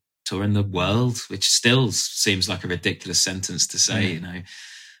touring the world, which still seems like a ridiculous sentence to say.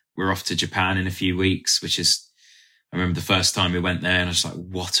 We're off to Japan in a few weeks, which is, I remember the first time we went there and I was like,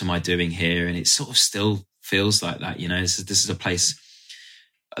 what am I doing here? And it sort of still feels like that, this is a place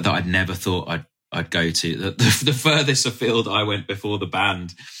that I'd never thought I'd go to. The furthest afield I went before the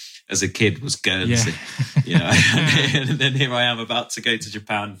band as a kid was Guernsey, and then here I am about to go to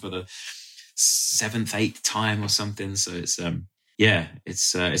Japan for the 7th, 8th time or something. So it's,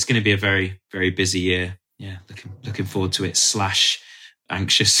 it's going to be a very, very busy year. Yeah. Looking forward to it /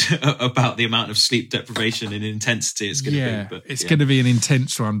 anxious about the amount of sleep deprivation and intensity it's going to be. But it's going to be an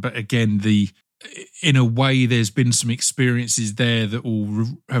intense one. But again, in a way, there's been some experiences there that will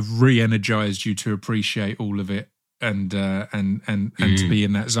have re-energized you to appreciate all of it and to be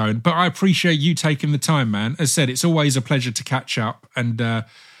in that zone. But I appreciate you taking the time, man. As I said, it's always a pleasure to catch up, and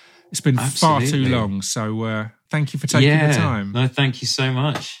it's been far too long. So thank you for taking the time. No, thank you so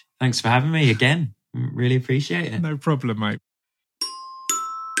much. Thanks for having me again. Really appreciate it. No problem, mate.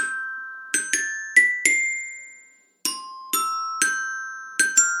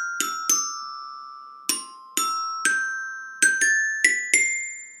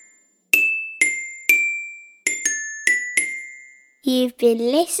 You've been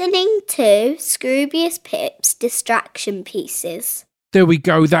listening to Scroobius Pip's Distraction Pieces. There we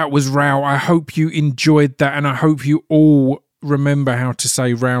go. That was Rao. I hope you enjoyed that, and I hope you all remember how to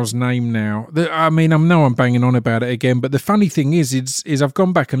say Rao's name now. I know I'm banging on about it again, but the funny thing is I've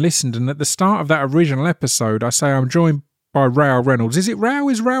gone back and listened, and at the start of that original episode, I say I'm joined by Reynolds. Is it Rao?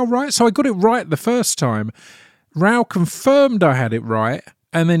 Is Rao right? So I got it right the first time. Rao confirmed I had it right,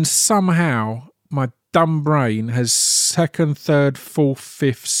 and then somehow my dumb brain has 2nd, 3rd, 4th,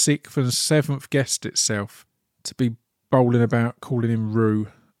 5th, 6th and 7th guessed itself to be bowling about calling him Rue.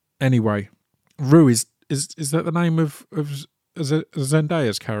 Anyway, Rue is that the name of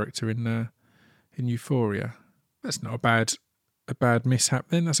Zendaya's character in Euphoria? That's not a bad mishap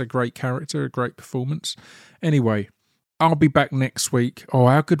then. That's a great character, a great performance. Anyway, I'll be back next week. Oh,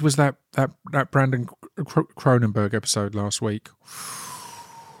 how good was that Brandon Cronenberg episode last week?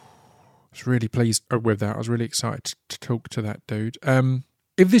 I was really pleased with that. I was really excited to talk to that dude.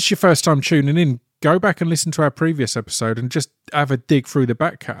 If this is your first time tuning in, go back and listen to our previous episode and just have a dig through the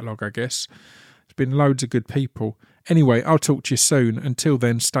back catalogue, I guess. There's been loads of good people. Anyway, I'll talk to you soon. Until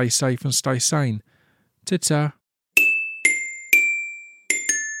then, stay safe and stay sane. Ta-ta.